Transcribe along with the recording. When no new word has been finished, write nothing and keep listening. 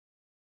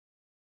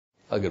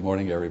Good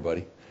morning,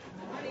 everybody.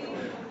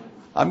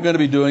 I'm going to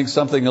be doing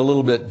something a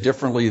little bit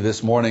differently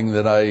this morning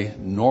than I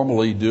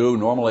normally do.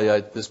 Normally,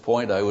 at this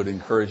point, I would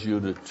encourage you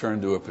to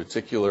turn to a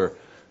particular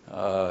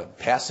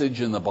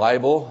passage in the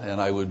Bible, and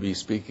I would be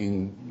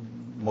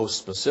speaking most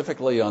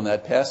specifically on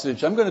that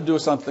passage. I'm going to do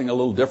something a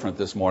little different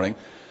this morning.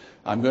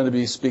 I'm going to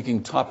be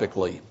speaking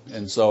topically,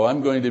 and so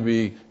I'm going to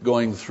be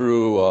going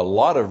through a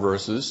lot of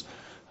verses.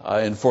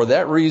 And for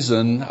that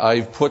reason,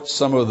 I've put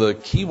some of the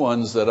key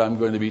ones that I'm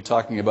going to be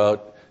talking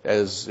about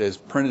as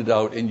printed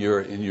out in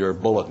your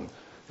bulletin.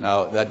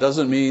 Now, that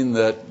doesn't mean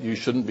that you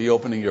shouldn't be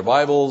opening your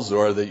Bibles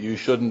or that you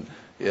shouldn't,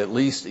 at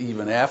least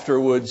even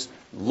afterwards,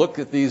 look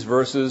at these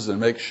verses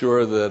and make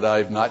sure that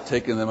I've not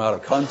taken them out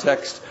of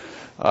context.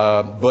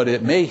 But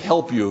it may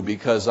help you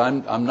because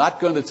I'm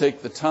not going to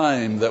take the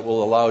time that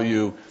will allow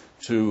you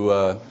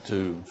to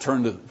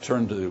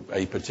turn to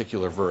a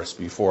particular verse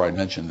before I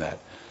mention that.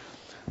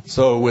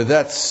 So with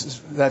that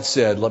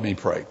said, let me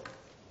pray.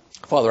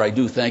 Father, I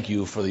do thank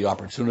you for the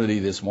opportunity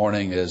this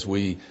morning as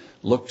we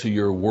look to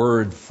your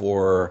word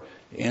for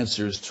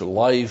answers to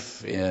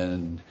life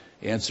and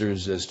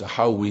answers as to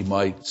how we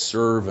might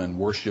serve and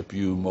worship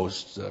you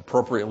most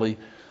appropriately.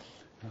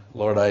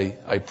 Lord,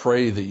 I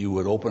pray that you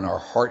would open our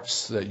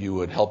hearts, that you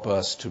would help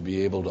us to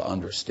be able to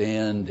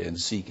understand and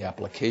seek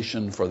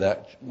application for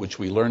that which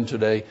we learned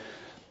today.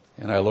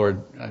 And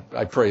Lord,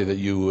 I pray that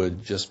you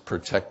would just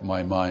protect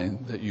my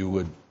mind, that you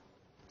would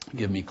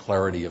give me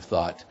clarity of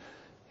thought,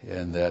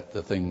 and that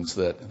the things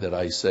that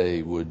I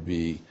say would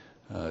be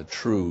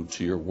true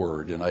to your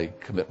word. And I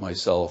commit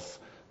myself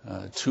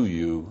to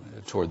you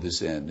toward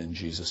this end in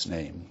Jesus'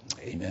 name.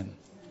 Amen.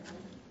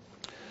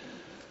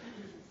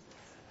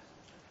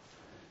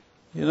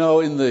 You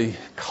know, in the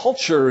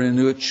culture in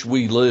which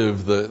we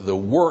live, the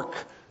work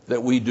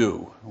that we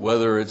do,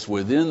 whether it's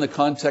within the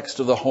context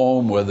of the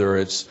home, whether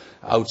it's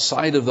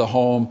outside of the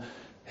home,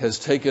 has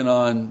taken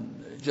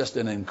on just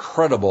an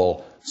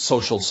incredible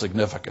social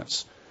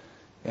significance.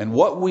 And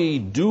what we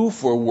do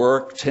for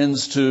work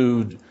tends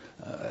to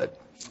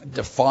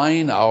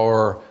define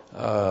our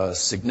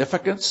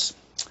significance,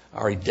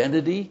 our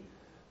identity,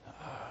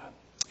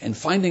 and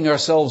finding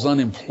ourselves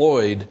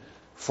unemployed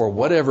for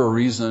whatever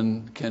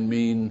reason can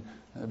mean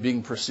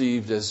being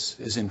perceived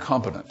as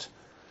incompetent.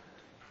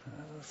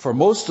 For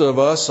most of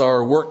us,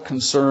 our work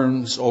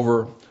concerns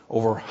over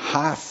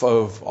half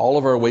of all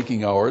of our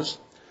waking hours,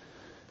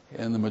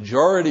 and the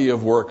majority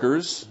of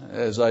workers,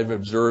 as I've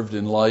observed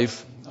in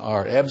life,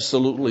 are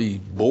absolutely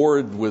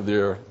bored with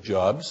their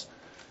jobs,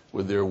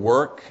 with their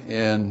work,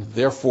 and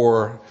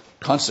therefore,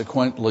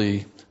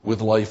 consequently,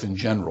 with life in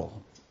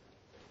general.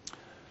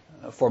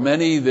 For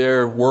many,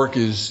 their work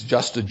is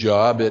just a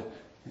job. It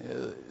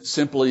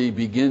simply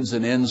begins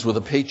and ends with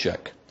a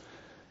paycheck.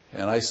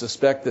 And I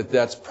suspect that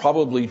that's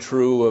probably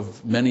true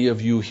of many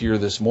of you here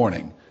this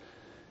morning.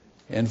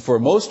 And for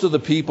most of the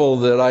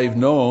people that I've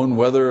known,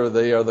 whether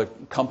they are the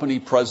company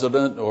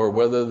president or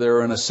whether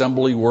they're an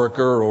assembly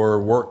worker or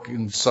work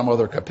in some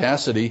other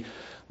capacity,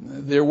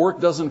 their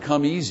work doesn't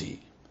come easy.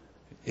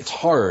 It's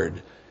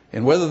hard.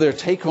 And whether their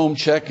take-home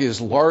check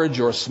is large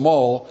or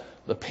small,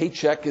 the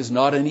paycheck is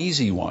not an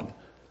easy one.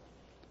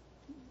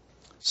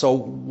 So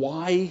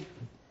why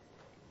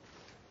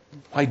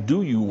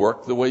do you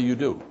work the way you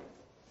do?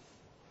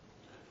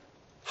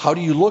 How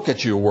do you look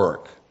at your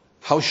work?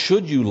 How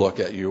should you look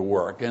at your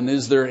work? And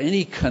is there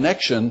any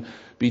connection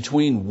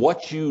between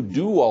what you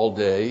do all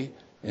day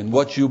and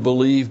what you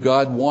believe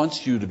God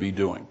wants you to be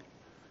doing?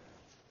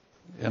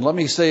 And let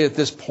me say at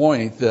this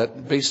point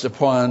that based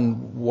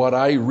upon what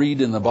I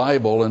read in the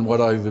Bible and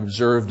what I've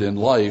observed in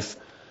life,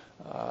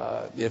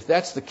 if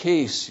that's the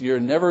case, you're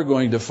never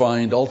going to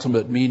find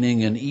ultimate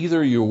meaning in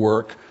either your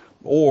work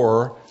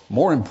or,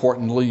 more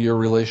importantly, your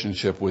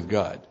relationship with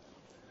God.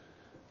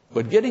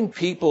 But getting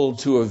people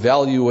to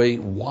evaluate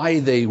why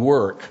they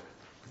work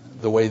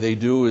the way they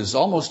do is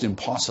almost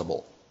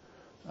impossible.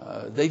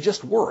 They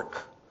just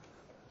work.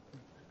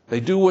 They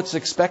do what's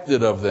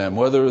expected of them,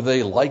 whether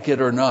they like it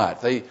or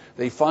not.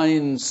 They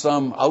find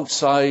some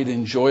outside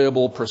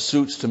enjoyable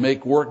pursuits to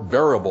make work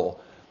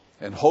bearable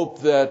and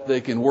hope that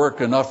they can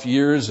work enough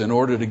years in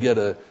order to get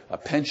a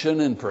pension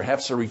and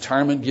perhaps a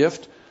retirement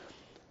gift.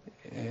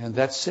 And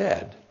that's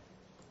sad,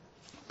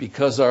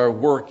 because our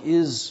work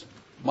is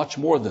much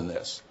more than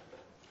this.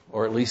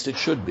 Or at least it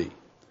should be.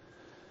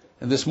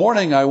 And this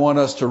morning I want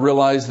us to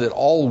realize that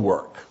all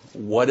work,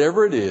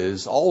 whatever it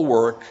is, all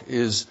work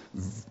is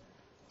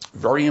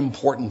very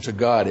important to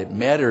God. It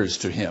matters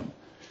to Him.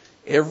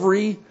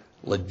 Every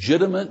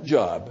legitimate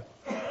job,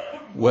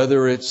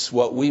 whether it's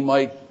what we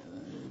might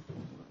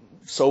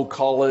so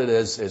call it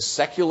as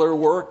secular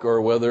work, or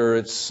whether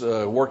it's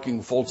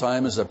working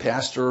full-time as a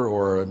pastor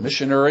or a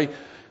missionary,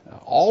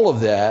 all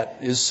of that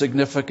is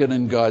significant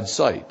in God's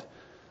sight.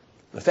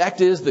 The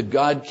fact is that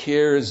God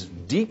cares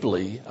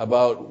deeply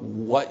about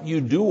what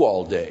you do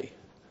all day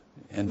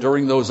and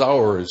during those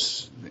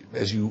hours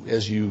as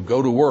you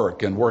go to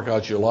work and work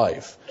out your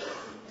life.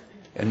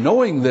 And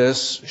knowing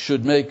this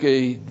should make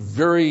a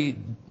very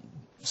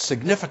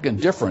significant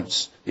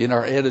difference in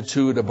our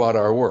attitude about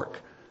our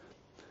work.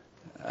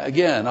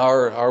 Again,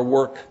 our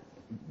work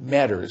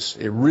matters.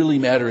 It really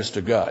matters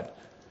to God.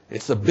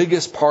 It's the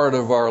biggest part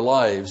of our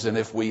lives, and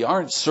if we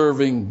aren't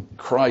serving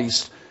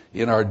Christ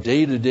in our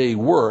day-to-day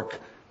work,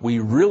 we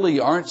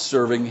really aren't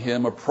serving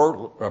Him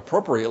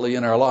appropriately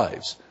in our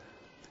lives.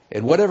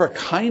 And whatever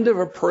kind of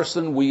a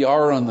person we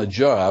are on the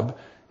job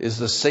is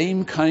the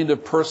same kind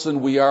of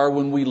person we are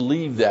when we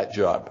leave that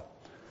job.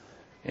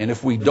 And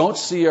if we don't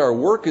see our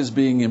work as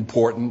being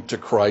important to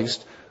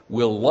Christ,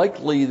 we'll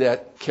likely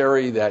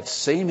carry that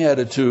same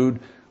attitude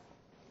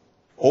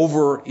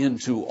over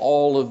into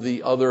all of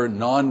the other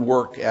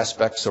non-work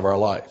aspects of our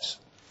lives.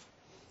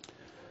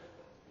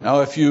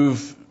 Now, if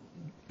you've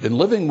been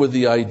living with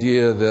the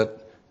idea that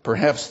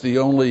perhaps the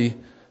only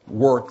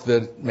work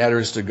that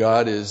matters to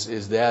God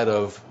is that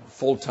of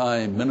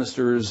full-time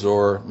ministers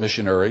or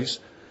missionaries,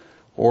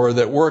 or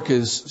that work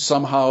is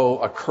somehow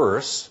a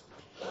curse,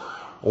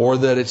 or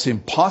that it's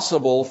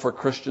impossible for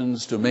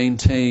Christians to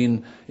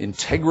maintain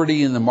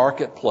integrity in the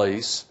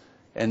marketplace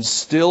and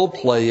still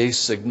play a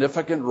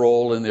significant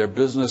role in their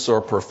business or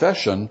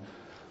profession,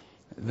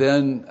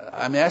 then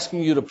I'm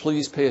asking you to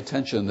please pay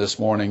attention this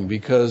morning,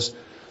 because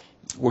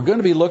we're going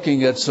to be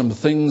looking at some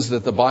things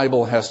that the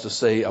Bible has to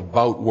say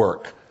about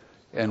work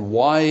and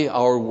why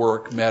our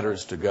work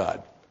matters to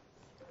God.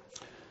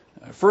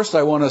 First,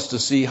 I want us to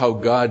see how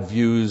God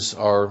views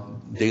our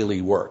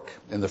daily work.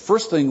 And the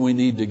first thing we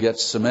need to get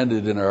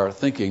cemented in our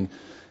thinking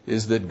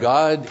is that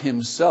God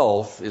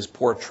Himself is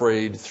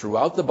portrayed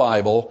throughout the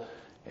Bible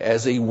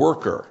as a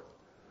worker.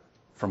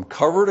 From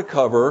cover to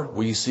cover,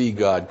 we see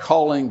God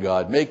calling,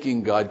 God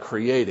making, God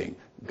creating.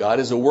 God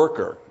is a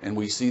worker, and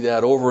we see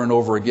that over and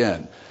over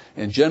again.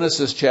 In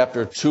Genesis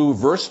chapter 2,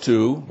 verse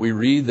 2, we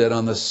read that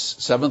on the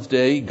seventh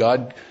day,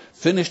 God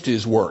finished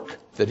His work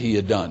that He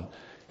had done.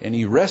 And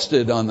He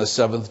rested on the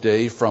seventh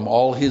day from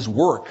all His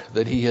work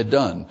that He had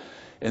done.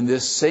 And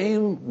this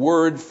same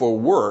word for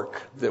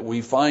work that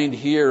we find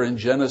here in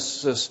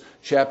Genesis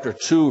chapter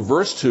 2,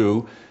 verse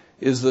 2,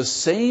 is the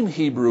same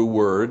Hebrew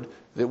word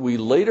that we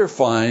later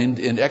find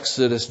in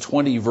Exodus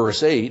 20,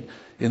 verse 8,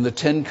 in the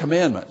Ten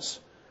Commandments,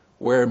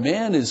 where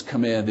man is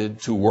commanded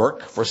to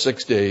work for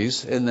 6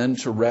 days and then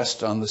to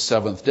rest on the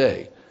seventh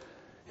day.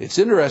 It's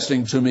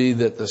interesting to me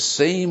that the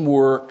same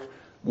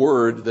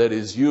word that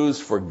is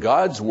used for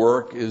God's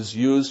work is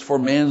used for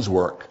man's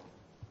work.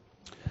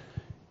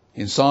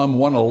 In Psalm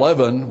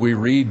 111, we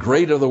read,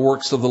 "Great are the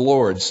works of the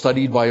Lord,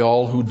 studied by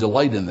all who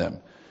delight in them."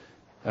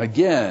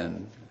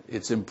 Again,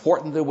 it's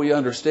important that we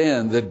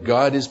understand that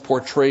God is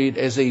portrayed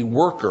as a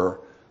worker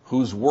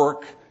whose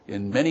work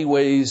in many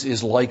ways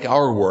is like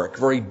our work.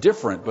 Very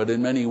different, but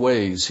in many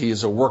ways He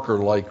is a worker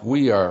like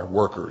we are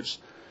workers.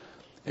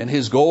 And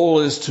His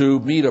goal is to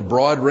meet a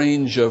broad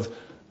range of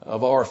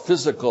our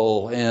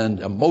physical and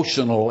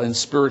emotional and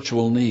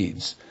spiritual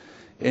needs.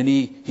 And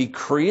He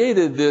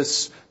created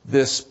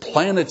this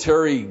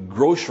planetary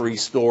grocery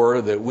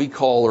store that we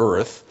call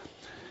Earth,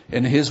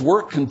 and His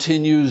work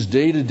continues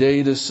day to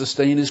day to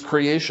sustain His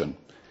creation.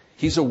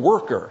 He's a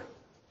worker.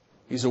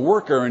 He's a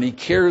worker, and He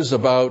cares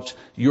about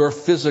your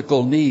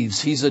physical needs.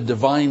 He's a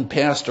divine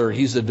pastor.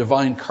 He's a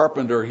divine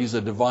carpenter. He's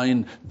a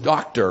divine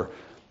doctor.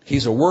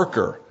 He's a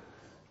worker.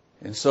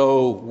 And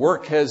so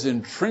work has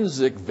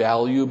intrinsic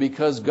value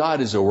because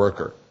God is a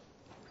worker.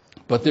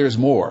 But there's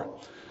more.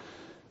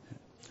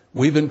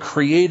 We've been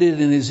created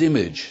in His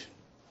image.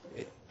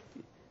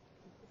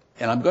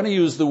 And I'm going to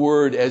use the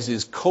word as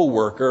His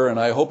co-worker, and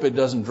I hope it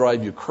doesn't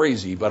drive you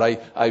crazy, but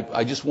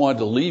I just wanted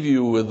to leave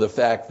you with the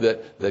fact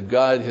that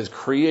God has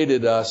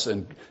created us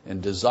and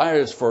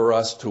desires for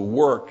us to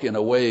work in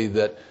a way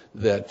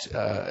that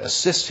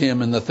assists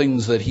Him in the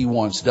things that He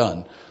wants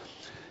done.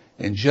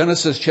 In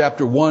Genesis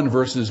chapter 1,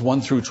 verses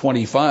 1 through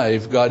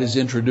 25, God is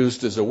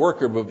introduced as a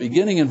worker, but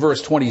beginning in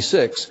verse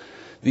 26,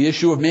 the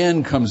issue of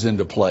man comes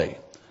into play.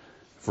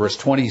 Verse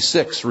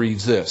 26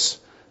 reads this: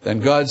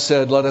 "Then God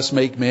said, 'Let us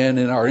make man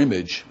in our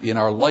image, in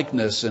our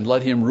likeness, and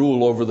let him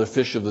rule over the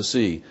fish of the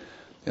sea,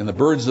 and the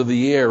birds of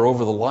the air,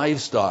 over the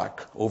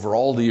livestock, over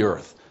all the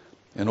earth,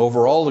 and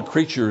over all the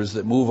creatures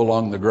that move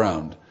along the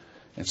ground.'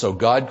 And so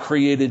God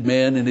created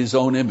man in His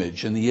own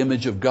image. In the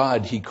image of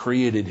God He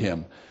created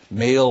him.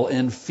 Male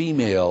and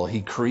female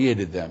He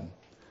created them."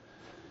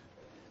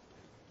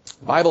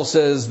 The Bible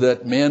says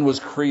that man was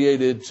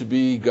created to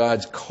be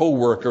God's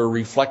co-worker,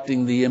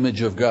 reflecting the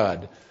image of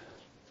God.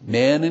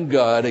 Man and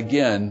God,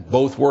 again,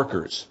 both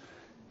workers.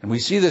 And we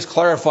see this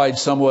clarified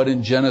somewhat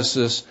in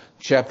Genesis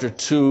chapter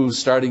 2,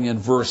 starting in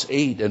verse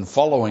 8 and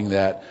following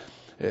that.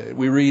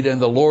 We read,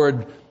 "And the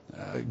Lord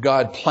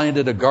God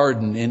planted a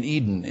garden in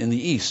Eden in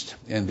the east,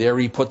 and there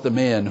He put the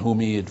man whom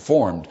He had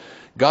formed."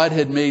 God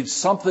had made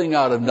something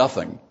out of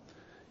nothing.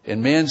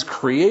 And man's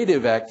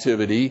creative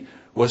activity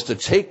was to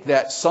take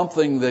that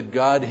something that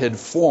God had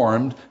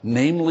formed,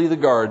 namely the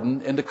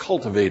garden, and to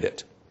cultivate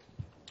it.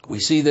 We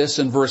see this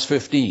in verse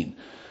 15.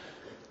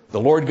 "The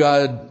Lord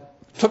God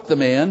took the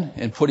man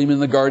and put him in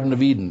the Garden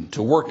of Eden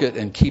to work it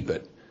and keep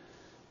it."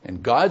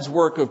 And God's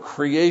work of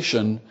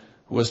creation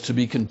was to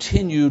be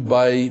continued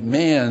by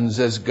man's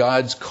as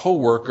God's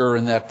co-worker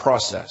in that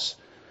process.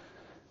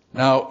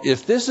 Now,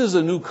 if this is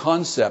a new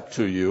concept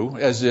to you,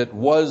 as it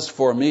was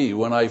for me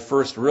when I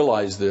first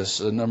realized this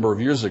a number of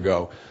years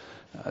ago,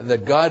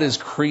 that God has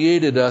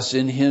created us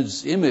in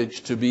His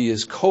image to be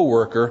His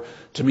co-worker,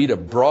 to meet a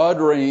broad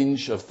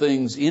range of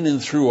things in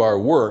and through our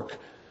work,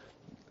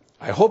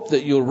 I hope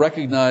that you'll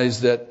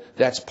recognize that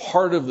that's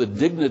part of the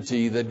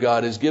dignity that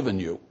God has given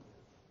you.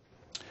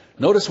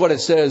 Notice what it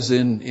says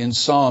in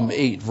Psalm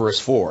 8, verse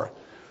 4.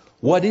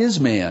 What is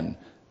man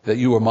that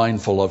you are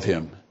mindful of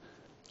him?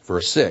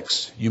 Verse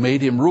 6, you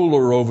made him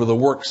ruler over the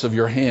works of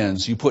your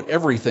hands. You put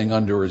everything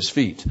under his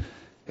feet.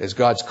 As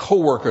God's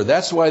co-worker,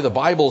 that's why the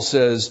Bible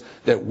says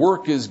that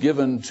work is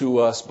given to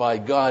us by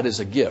God as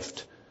a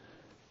gift.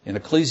 In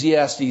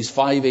Ecclesiastes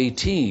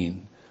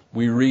 5:18,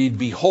 we read,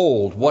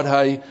 behold, what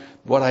I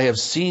have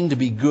seen to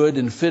be good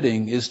and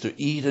fitting is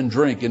to eat and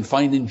drink and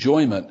find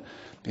enjoyment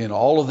in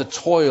all of the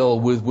toil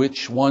with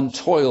which one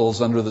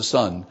toils under the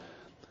sun,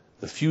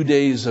 the few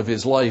days of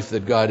his life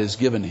that God has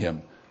given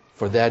him,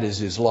 for that is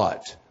his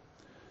lot.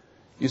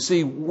 You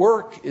see,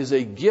 work is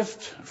a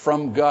gift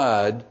from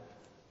God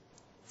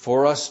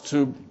for us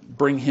to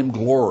bring Him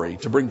glory,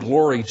 to bring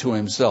glory to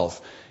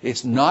Himself.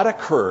 It's not a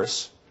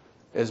curse,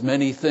 as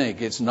many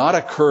think. It's not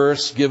a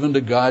curse given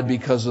to God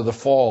because of the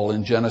fall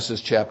in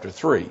Genesis chapter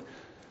 3.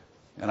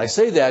 And I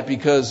say that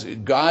because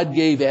God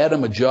gave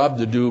Adam a job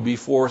to do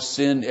before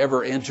sin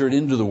ever entered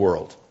into the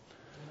world.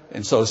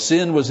 And so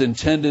sin was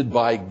intended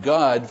by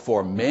God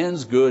for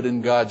man's good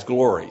and God's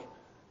glory.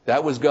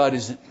 That was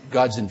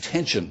God's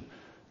intention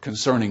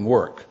concerning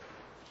work.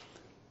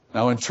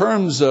 Now, in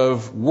terms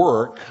of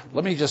work,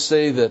 let me just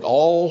say that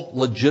all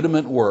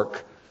legitimate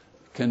work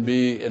can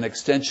be an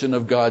extension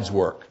of God's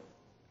work.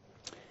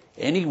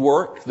 Any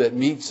work that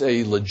meets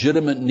a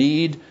legitimate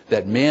need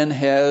that man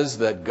has,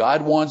 that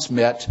God wants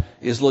met,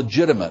 is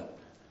legitimate.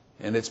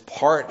 And it's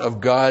part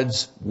of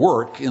God's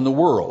work in the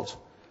world.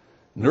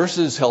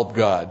 Nurses help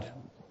God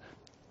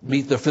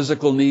meet the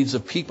physical needs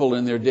of people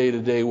in their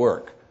day-to-day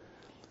work.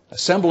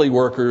 Assembly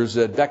workers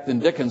at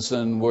Becton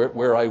Dickinson,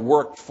 where I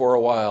worked for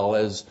a while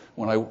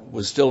when I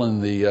was still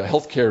in the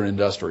healthcare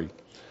industry,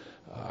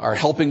 are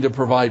helping to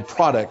provide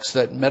products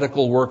that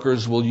medical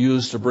workers will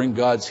use to bring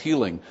God's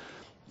healing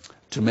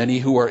to many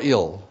who are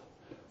ill.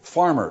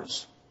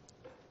 Farmers,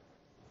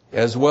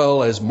 as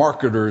well as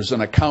marketers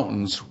and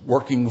accountants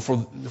working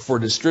for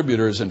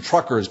distributors and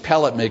truckers,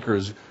 pallet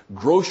makers,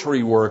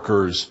 grocery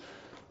workers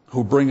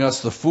who bring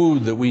us the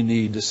food that we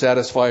need to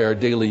satisfy our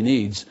daily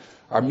needs,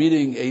 are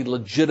meeting a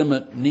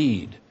legitimate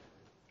need.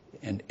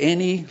 And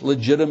any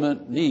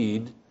legitimate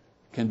need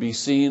can be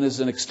seen as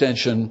an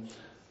extension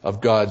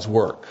of God's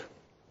work.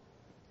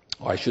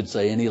 Or I should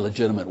say any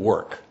legitimate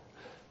work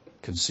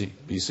can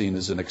be seen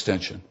as an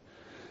extension.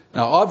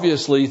 Now,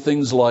 obviously,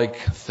 things like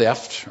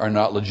theft are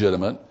not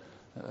legitimate,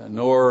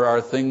 nor are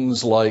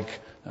things like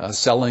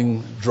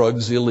selling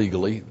drugs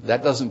illegally.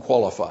 That doesn't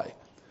qualify.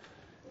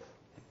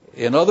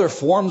 And other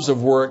forms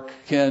of work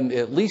can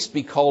at least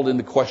be called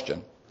into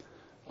question,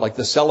 like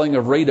the selling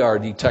of radar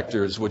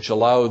detectors, which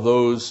allow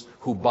those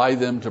who buy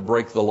them to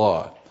break the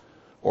law,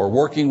 or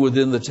working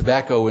within the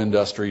tobacco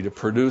industry to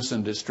produce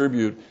and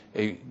distribute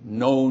a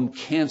known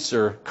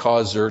cancer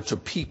causer to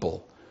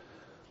people.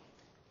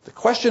 The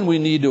question we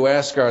need to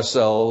ask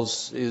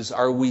ourselves is,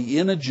 are we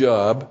in a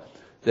job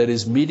that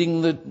is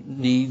meeting the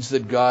needs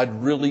that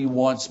God really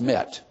wants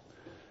met?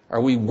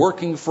 Are we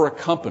working for a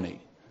company,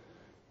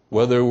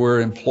 whether we're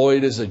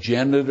employed as a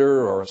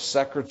janitor or a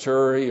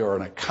secretary or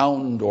an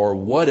accountant or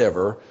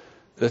whatever,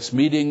 that's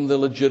meeting the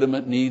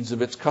legitimate needs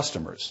of its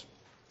customers?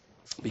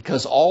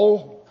 Because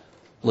all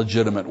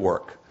legitimate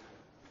work,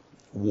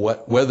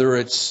 whether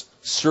it's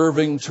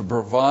serving to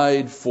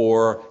provide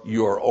for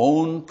your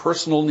own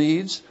personal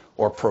needs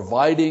or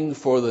providing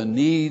for the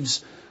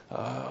needs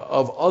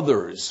of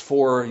others,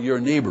 for your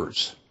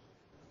neighbors,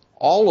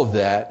 all of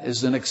that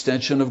is an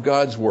extension of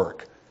God's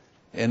work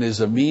and is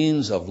a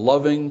means of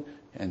loving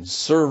and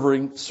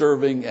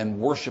serving and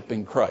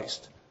worshiping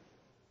Christ.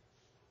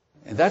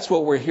 And that's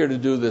what we're here to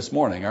do this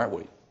morning, aren't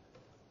we?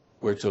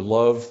 We're to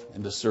love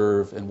and to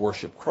serve and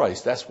worship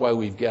Christ. That's why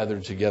we've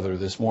gathered together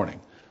this morning.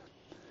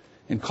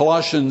 In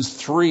Colossians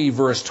 3,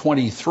 verse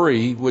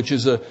 23, which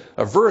is a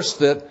verse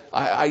that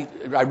I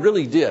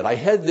really did. I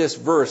had this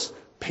verse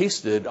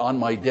pasted on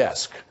my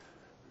desk,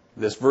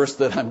 this verse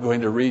that I'm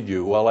going to read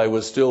you while I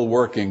was still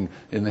working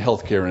in the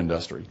healthcare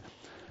industry.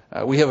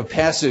 We have a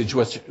passage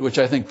which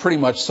I think pretty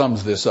much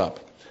sums this up.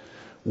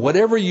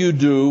 Whatever you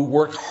do,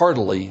 work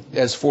heartily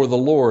as for the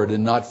Lord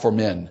and not for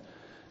men,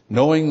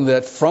 knowing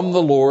that from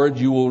the Lord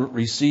you will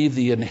receive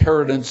the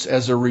inheritance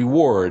as a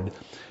reward.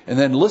 And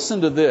then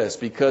listen to this,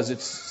 because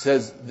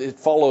it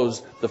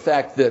follows the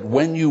fact that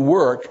when you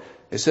work,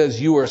 it says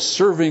you are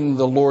serving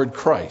the Lord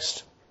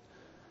Christ.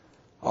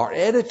 Our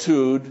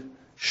attitude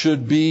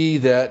should be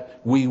that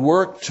we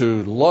work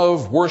to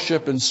love,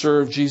 worship, and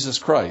serve Jesus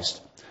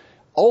Christ.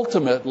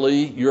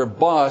 Ultimately, your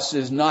boss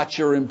is not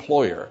your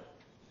employer,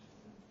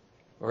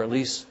 or at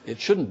least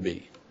it shouldn't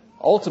be.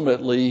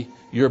 Ultimately,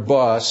 your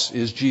boss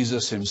is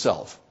Jesus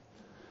himself.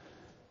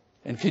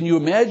 And can you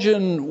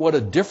imagine what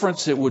a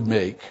difference it would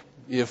make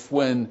if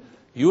when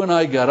you and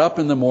I got up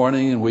in the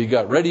morning and we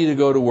got ready to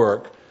go to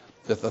work,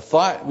 that the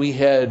thought we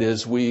had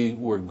as we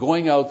were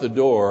going out the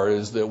door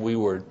is that we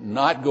were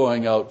not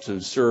going out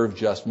to serve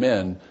just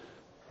men,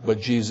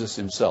 but Jesus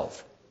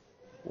himself.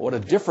 What a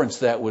difference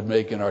that would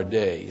make in our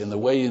day, in the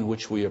way in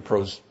which we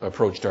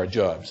approached our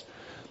jobs.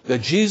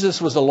 That Jesus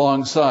was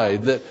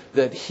alongside,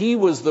 that he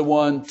was the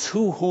one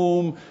to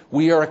whom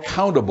we are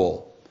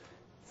accountable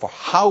for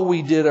how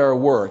we did our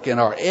work and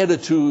our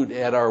attitude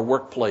at our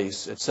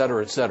workplace,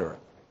 etc., etc.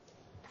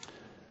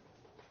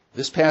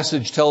 This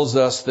passage tells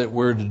us that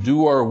we're to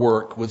do our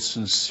work with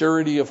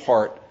sincerity of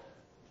heart,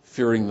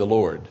 fearing the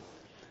Lord.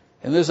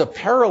 And there's a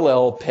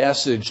parallel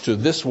passage to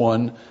this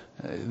one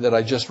that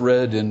I just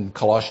read in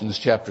Colossians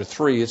chapter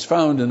 3. It's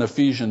found in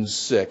Ephesians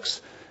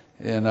 6,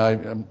 and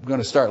I'm going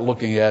to start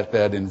looking at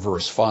that in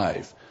verse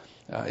 5,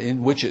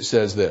 in which it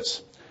says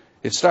this.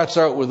 It starts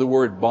out with the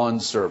word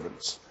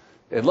bondservants.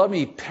 And let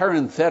me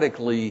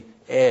parenthetically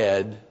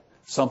add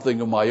something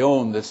of my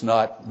own that's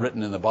not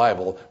written in the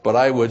Bible, but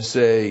I would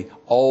say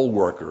all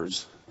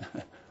workers.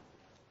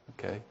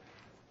 Okay?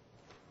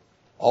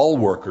 All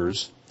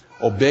workers,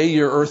 obey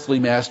your earthly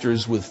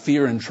masters with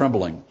fear and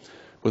trembling,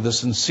 with a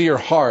sincere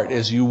heart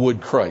as you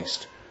would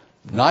Christ,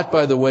 not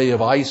by the way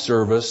of eye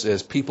service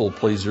as people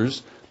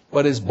pleasers,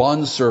 but as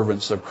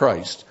bondservants of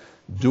Christ,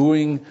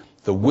 doing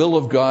the will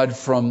of God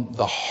from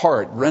the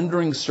heart,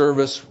 rendering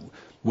service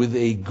with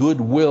a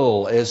good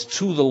will as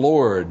to the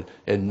Lord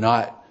and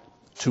not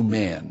to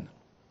man.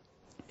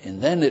 And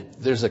then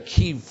there's a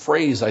key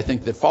phrase, I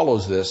think, that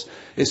follows this.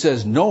 It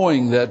says,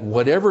 knowing that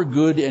whatever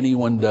good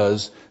anyone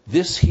does,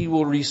 this he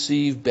will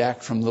receive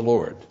back from the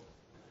Lord.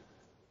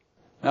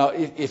 Now,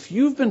 if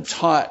you've been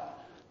taught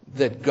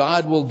that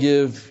God will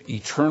give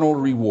eternal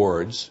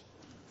rewards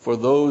for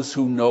those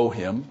who know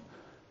him,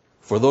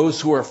 for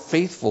those who are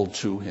faithful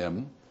to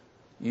him,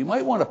 you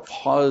might want to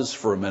pause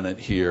for a minute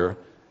here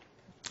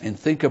and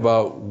think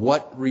about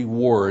what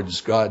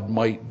rewards God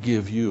might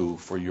give you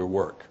for your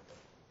work.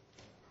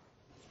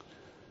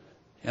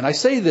 And I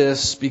say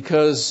this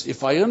because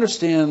if I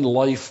understand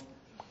life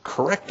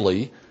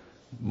correctly,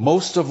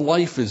 most of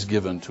life is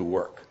given to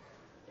work.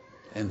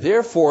 And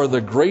therefore,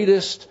 the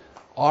greatest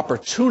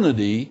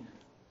opportunity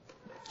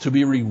to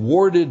be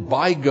rewarded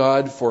by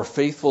God for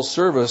faithful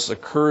service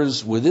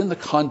occurs within the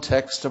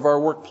context of our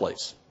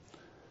workplace.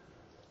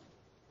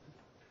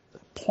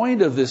 The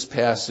point of this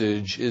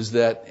passage is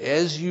that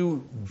as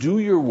you do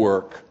your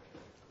work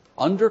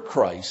under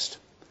Christ,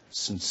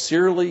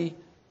 sincerely,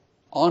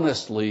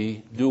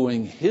 honestly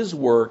doing his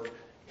work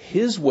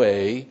his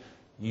way,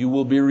 you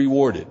will be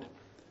rewarded.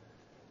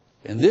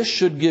 And this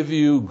should give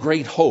you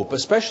great hope,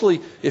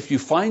 especially if you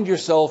find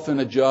yourself in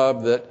a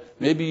job that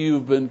maybe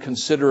you've been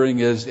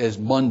considering as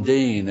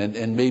mundane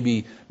and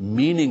maybe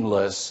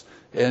meaningless,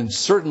 and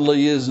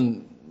certainly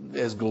isn't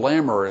as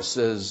glamorous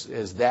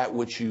as that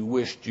which you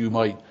wished you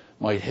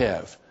might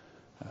have.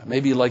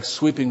 Maybe like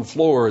sweeping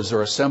floors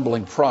or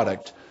assembling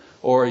product,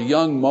 or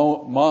young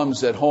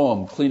moms at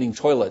home cleaning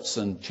toilets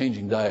and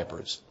changing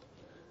diapers.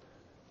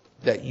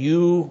 That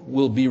you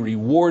will be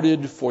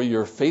rewarded for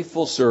your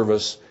faithful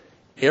service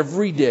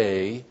every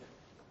day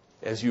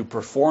as you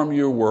perform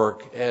your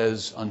work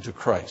as unto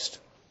Christ.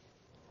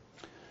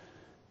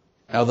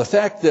 Now, the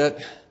fact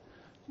that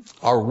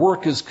our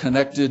work is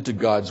connected to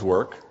God's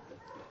work,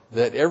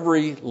 that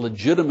every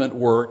legitimate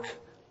work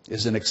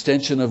is an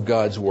extension of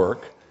God's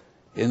work,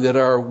 and that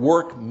our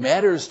work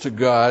matters to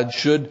God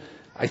should,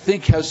 I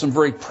think, have some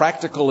very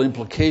practical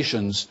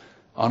implications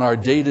on our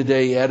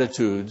day-to-day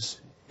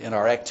attitudes and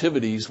our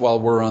activities while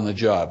we're on the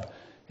job.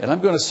 And I'm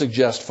going to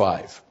suggest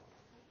 5.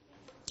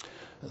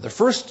 The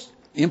first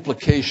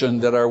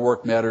implication that our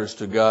work matters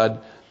to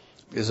God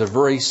is a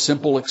very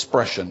simple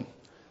expression,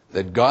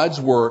 that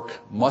God's work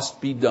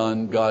must be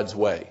done God's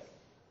way.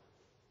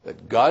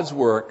 That God's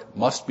work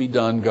must be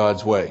done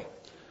God's way.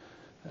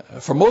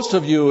 For most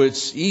of you,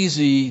 it's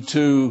easy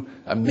to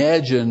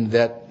imagine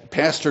that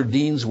Pastor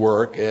Dean's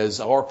work as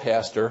our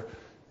pastor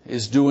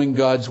is doing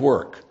God's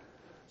work.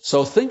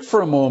 So think for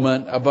a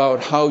moment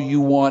about how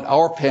you want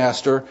our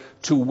pastor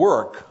to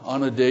work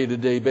on a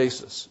day-to-day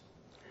basis.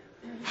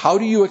 How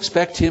do you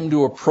expect him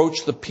to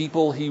approach the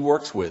people he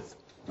works with?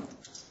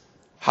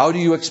 How do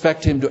you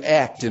expect him to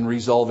act in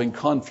resolving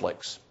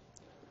conflicts?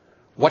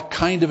 What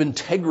kind of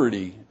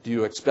integrity do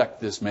you expect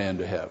this man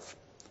to have?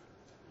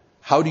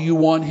 How do you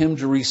want him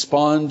to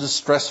respond to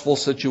stressful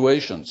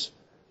situations?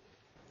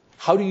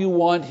 How do you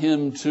want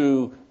him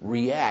to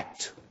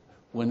react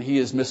when he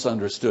is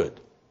misunderstood?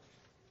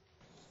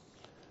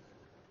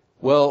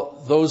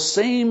 Well, those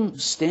same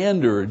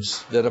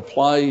standards that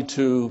apply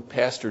to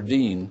Pastor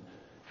Dean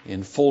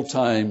in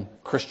full-time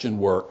Christian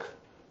work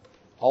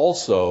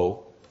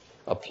also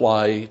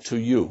apply to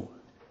you,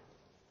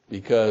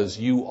 because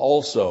you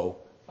also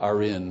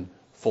are in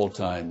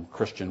full-time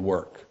Christian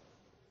work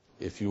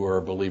if you are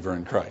a believer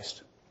in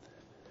Christ.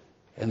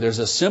 And there's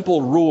a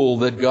simple rule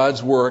that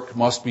God's work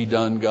must be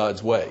done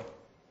God's way.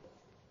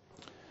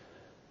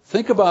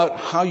 Think about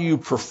how you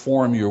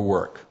perform your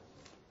work.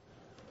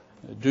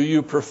 Do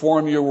you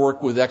perform your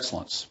work with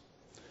excellence?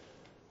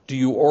 Do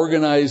you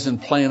organize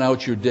and plan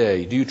out your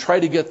day? Do you try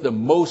to get the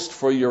most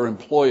for your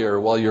employer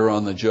while you're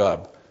on the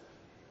job?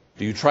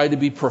 Do you try to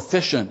be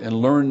proficient and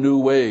learn new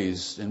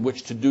ways in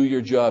which to do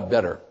your job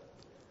better?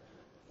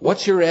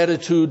 What's your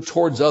attitude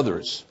towards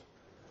others?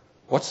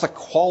 What's the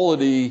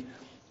quality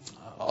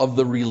of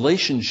the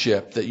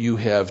relationship that you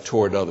have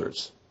toward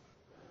others?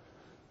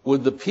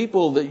 Would the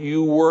people that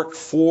you work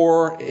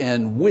for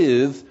and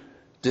with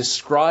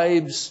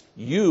describes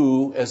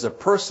you as a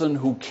person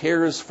who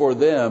cares for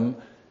them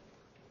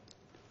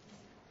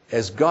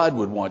as God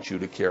would want you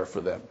to care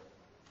for them?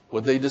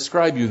 Would they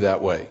describe you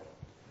that way?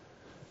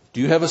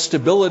 Do you have a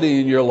stability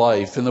in your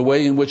life in the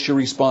way in which you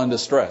respond to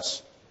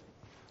stress?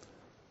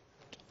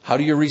 How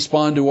do you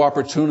respond to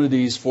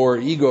opportunities for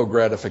ego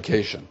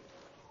gratification?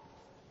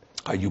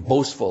 Are you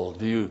boastful?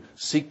 Do you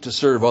seek to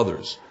serve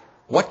others?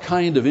 What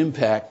kind of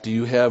impact do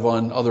you have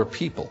on other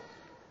people?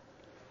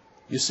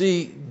 You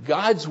see,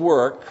 God's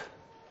work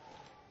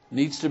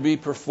needs to be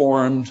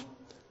performed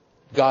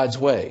God's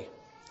way.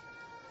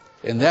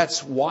 And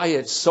that's why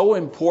it's so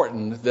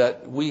important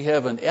that we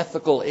have an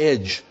ethical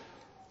edge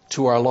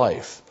to our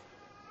life.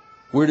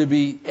 We're to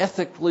be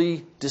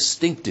ethically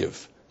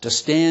distinctive, to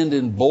stand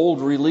in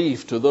bold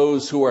relief to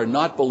those who are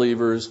not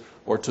believers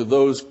or to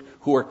those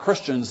who are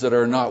Christians that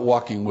are not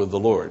walking with the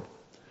Lord.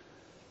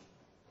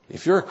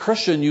 If you're a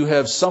Christian, you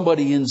have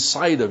somebody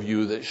inside of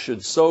you that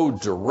should so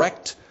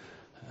direct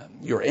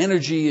your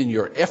energy and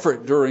your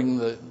effort during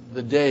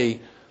the day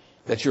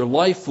that your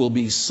life will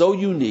be so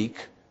unique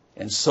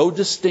and so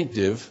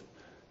distinctive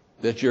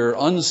that your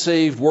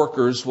unsaved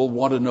workers will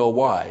want to know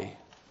why.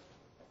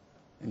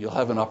 And you'll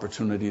have an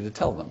opportunity to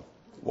tell them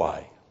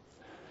why.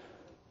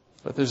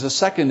 But there's a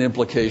second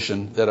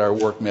implication that our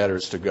work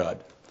matters to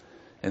God.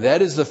 And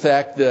that is the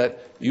fact that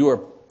you are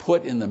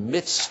put in the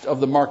midst of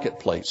the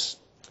marketplace.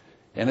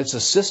 And it's a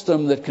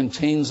system that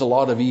contains a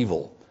lot of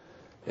evil.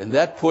 And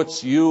that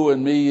puts you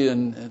and me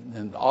in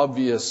an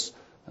obvious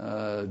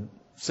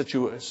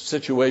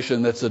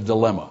situation that's a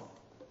dilemma.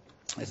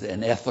 It's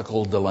an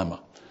ethical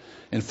dilemma.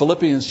 In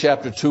Philippians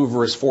chapter 2,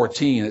 verse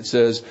 14, it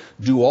says,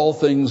 do all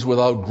things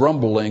without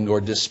grumbling or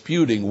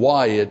disputing.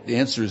 Why? It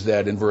answers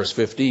that in verse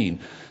 15.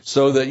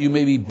 So that you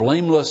may be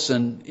blameless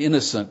and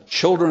innocent,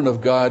 children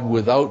of God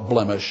without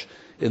blemish,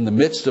 in the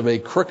midst of a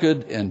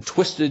crooked and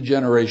twisted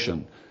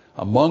generation,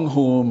 among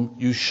whom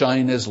you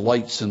shine as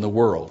lights in the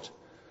world.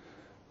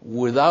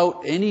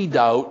 Without any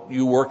doubt,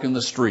 you work in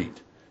the street.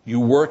 You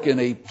work in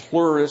a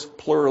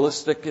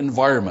pluralistic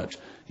environment.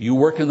 You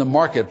work in the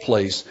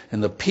marketplace,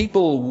 and the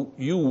people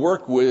you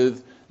work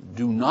with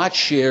do not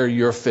share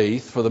your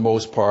faith for the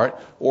most part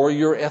or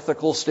your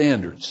ethical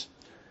standards.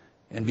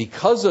 And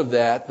because of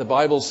that, the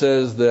Bible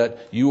says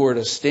that you are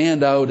to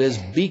stand out as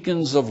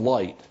beacons of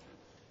light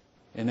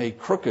in a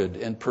crooked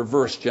and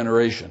perverse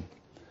generation.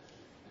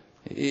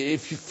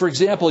 If, for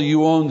example,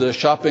 you owned a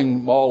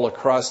shopping mall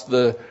across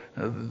the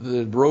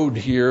road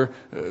here,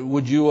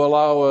 would you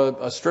allow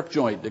a strip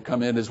joint to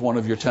come in as one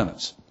of your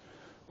tenants?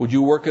 Would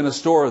you work in a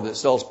store that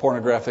sells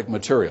pornographic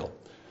material?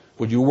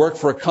 Would you work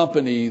for a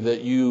company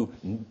that you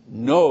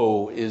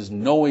know is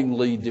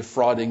knowingly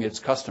defrauding its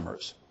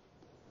customers?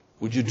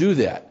 Would you do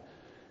that?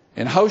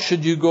 And how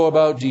should you go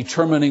about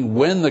determining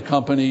when the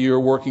company you're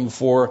working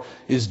for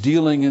is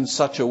dealing in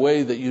such a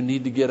way that you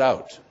need to get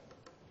out?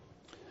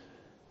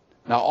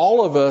 Now,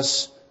 all of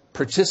us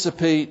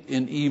participate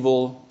in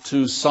evil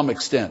to some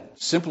extent,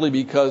 simply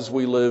because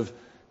we live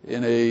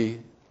in a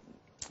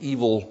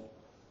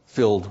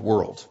evil-filled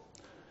world.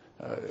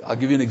 I'll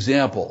give you an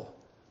example.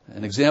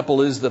 An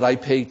example is that I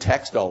pay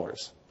tax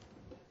dollars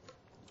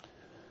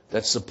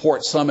that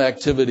support some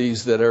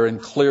activities that are in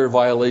clear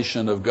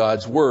violation of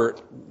God's word,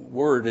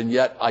 and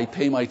yet I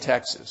pay my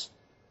taxes.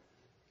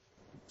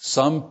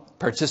 Some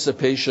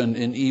participation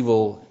in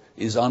evil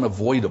is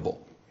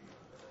unavoidable.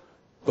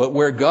 But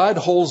where God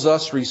holds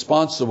us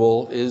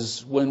responsible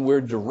is when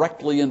we're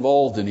directly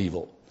involved in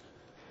evil.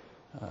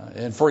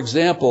 And for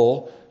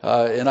example,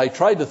 and I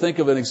tried to think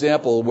of an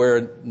example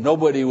where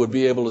nobody would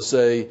be able to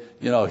say,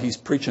 he's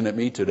preaching at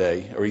me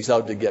today, or he's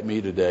out to get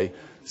me today.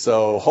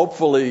 So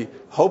hopefully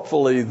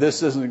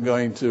this isn't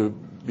going to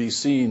be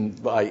seen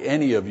by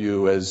any of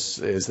you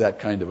as that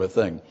kind of a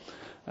thing.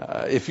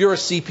 If you're a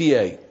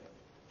CPA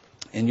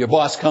and your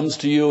boss comes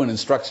to you and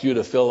instructs you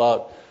to fill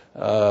out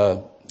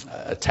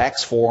a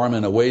tax form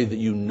in a way that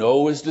you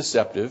know is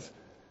deceptive,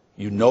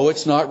 you know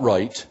it's not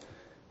right,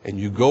 and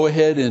you go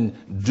ahead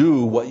and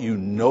do what you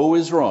know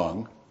is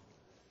wrong,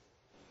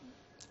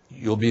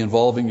 you'll be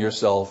involving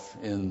yourself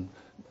in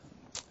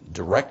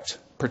direct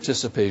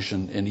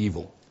participation in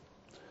evil.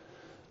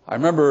 I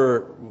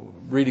remember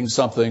reading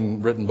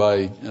something written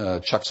by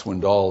Chuck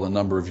Swindoll a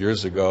number of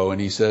years ago,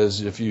 and he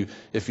says, if you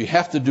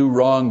have to do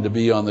wrong to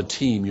be on the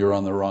team, you're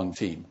on the wrong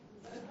team.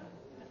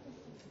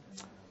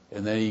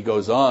 And then he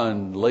goes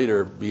on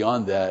later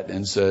beyond that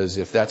and says,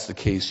 if that's the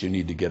case, you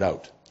need to get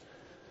out.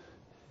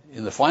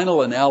 In the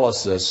final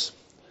analysis,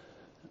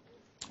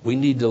 we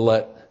need to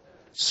let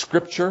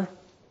Scripture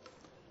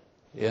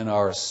and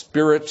our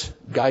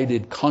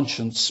Spirit-guided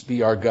conscience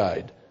be our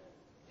guide,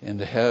 and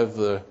to have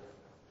the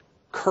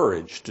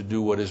courage to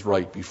do what is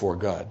right before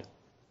God.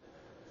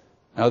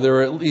 Now, there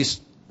are at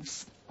least,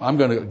 I'm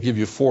going to give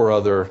you 4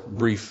 other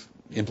brief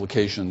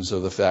implications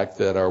of the fact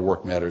that our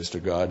work matters to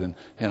God,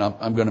 and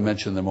I'm going to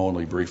mention them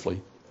only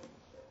briefly.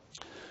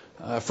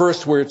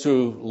 First, we're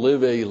to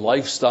live a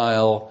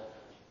lifestyle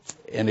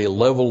and a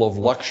level of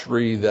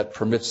luxury that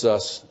permits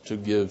us to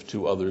give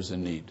to others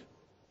in need.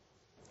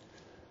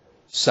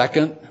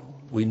 Second,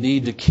 we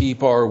need to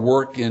keep our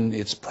work in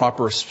its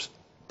proper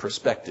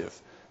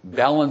perspective,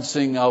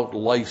 balancing out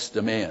life's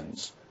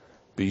demands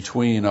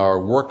between our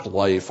work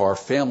life, our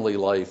family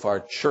life, our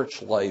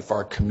church life,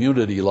 our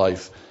community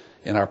life,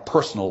 and our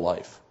personal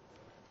life,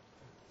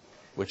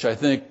 which I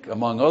think,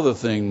 among other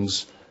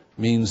things,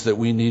 means that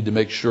we need to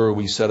make sure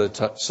we set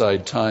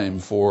aside time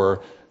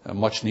for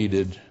much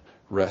needed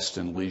rest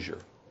and leisure.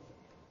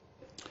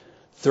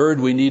 Third,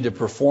 we need to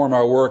perform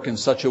our work in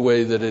such a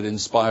way that it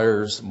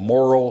inspires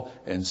moral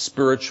and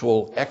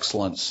spiritual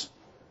excellence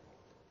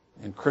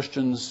in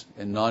Christians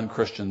and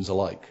non-Christians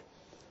alike.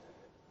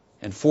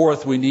 And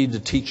fourth, we need to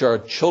teach our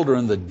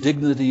children the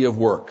dignity of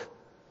work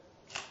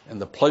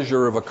and the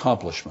pleasure of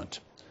accomplishment,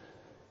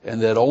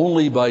 and that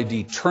only by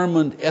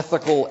determined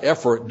ethical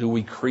effort do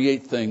we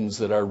create things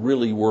that are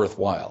really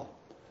worthwhile.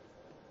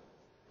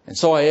 And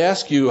so I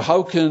ask you,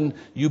 how can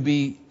you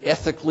be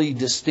ethically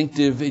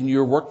distinctive in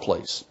your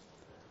workplace?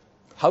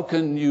 How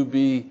can you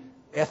be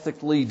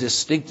ethically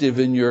distinctive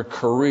in your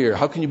career?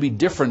 How can you be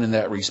different in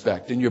that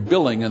respect, in your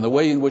billing and the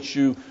way in which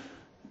you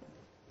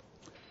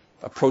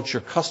approach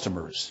your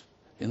customers,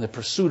 in the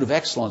pursuit of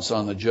excellence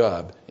on the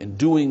job, in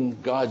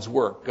doing God's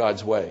work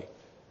God's way?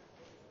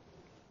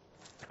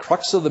 The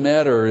crux of the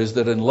matter is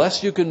that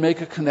unless you can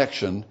make a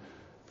connection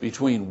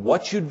between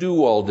what you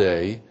do all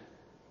day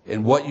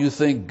and what you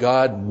think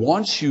God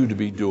wants you to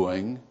be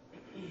doing,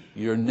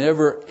 you're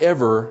never,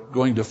 ever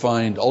going to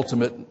find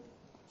ultimate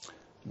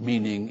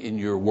meaning in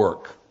your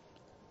work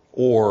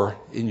or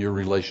in your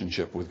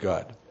relationship with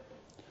God.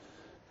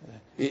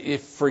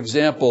 If, for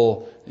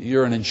example,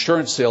 you're an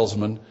insurance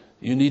salesman,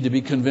 you need to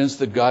be convinced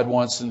that God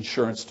wants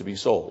insurance to be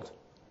sold.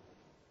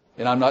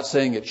 And I'm not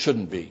saying it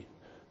shouldn't be,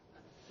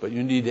 but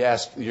you need to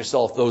ask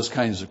yourself those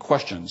kinds of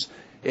questions.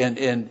 And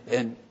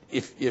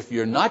if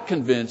you're not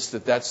convinced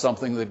that that's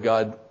something that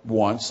God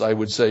wants, I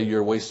would say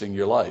you're wasting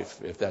your life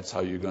if that's how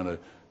you're going to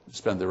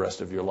spend the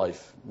rest of your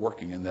life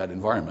working in that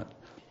environment.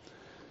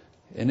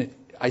 And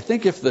I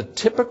think if the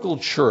typical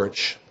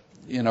church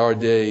in our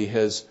day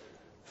has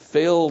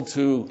failed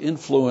to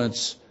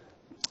influence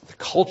the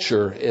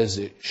culture as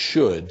it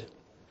should,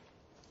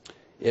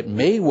 it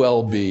may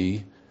well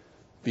be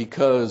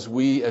because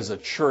we as a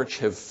church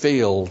have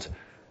failed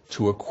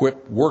to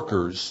equip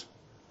workers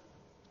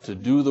to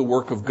do the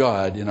work of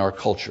God in our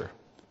culture.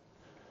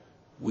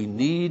 We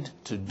need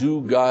to do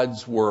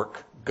God's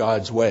work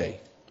God's way,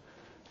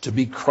 to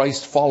be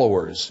Christ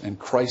followers and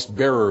Christ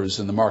bearers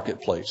in the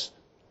marketplace.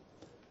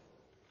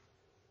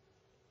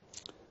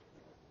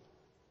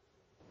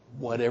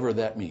 Whatever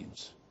that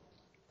means,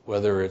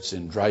 whether it's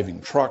in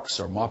driving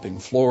trucks or mopping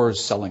floors,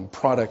 selling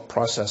product,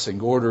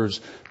 processing orders,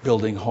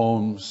 building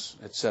homes,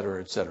 etc.,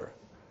 etc.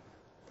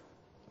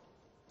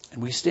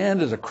 And we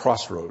stand at a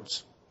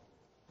crossroads.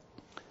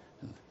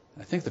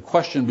 I think the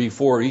question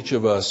before each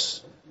of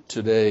us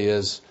today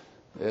as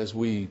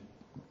we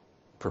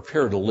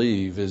prepare to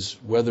leave is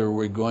whether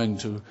we're going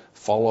to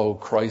follow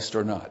Christ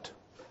or not.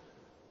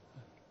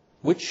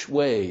 Which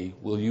way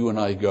will you and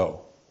I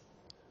go?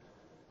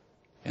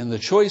 And the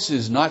choice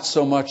is not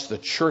so much the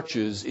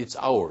church's, it's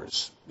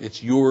ours.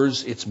 It's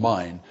yours, it's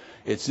mine.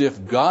 It's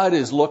if God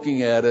is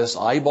looking at us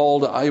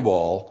eyeball to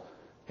eyeball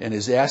and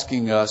is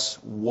asking us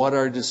what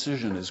our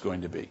decision is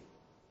going to be.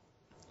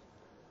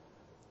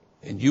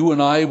 And you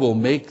and I will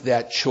make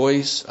that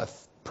choice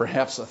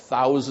perhaps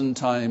 1,000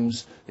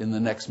 times in the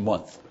next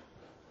month.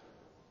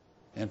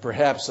 And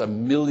perhaps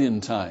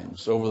 1,000,000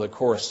 times over the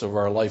course of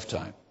our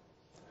lifetime.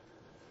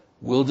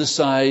 We'll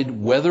decide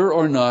whether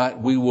or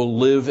not we will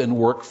live and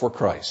work for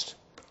Christ.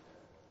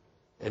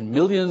 And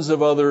millions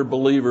of other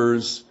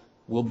believers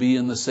will be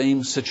in the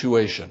same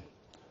situation.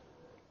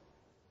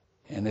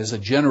 And as a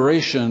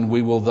generation,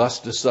 we will thus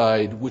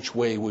decide which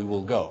way we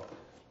will go.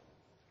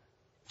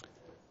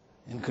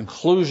 In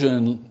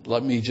conclusion,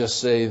 let me just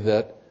say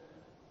that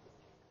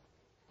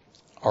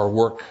our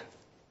work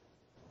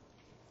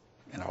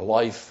and our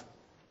life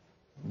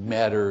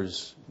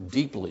matters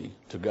deeply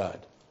to God.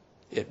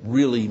 It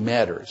really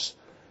matters.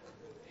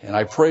 And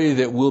I pray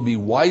that we'll be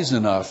wise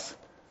enough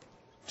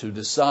to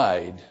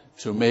decide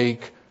to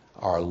make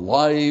our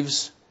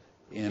lives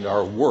and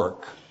our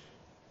work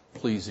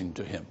pleasing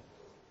to Him.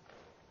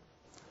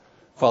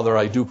 Father,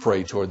 I do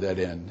pray toward that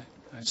end,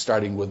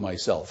 starting with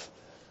myself,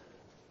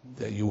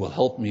 that you will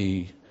help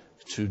me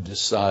to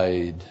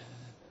decide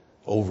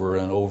over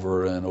and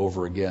over and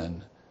over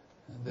again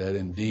that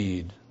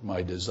indeed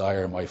my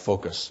desire, my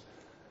focus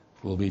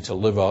will be to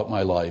live out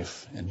my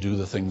life and do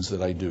the things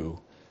that I do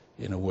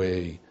in a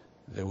way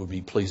that would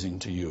be pleasing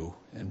to you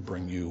and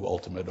bring you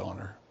ultimate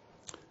honor.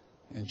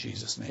 In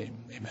Jesus' name,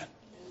 amen.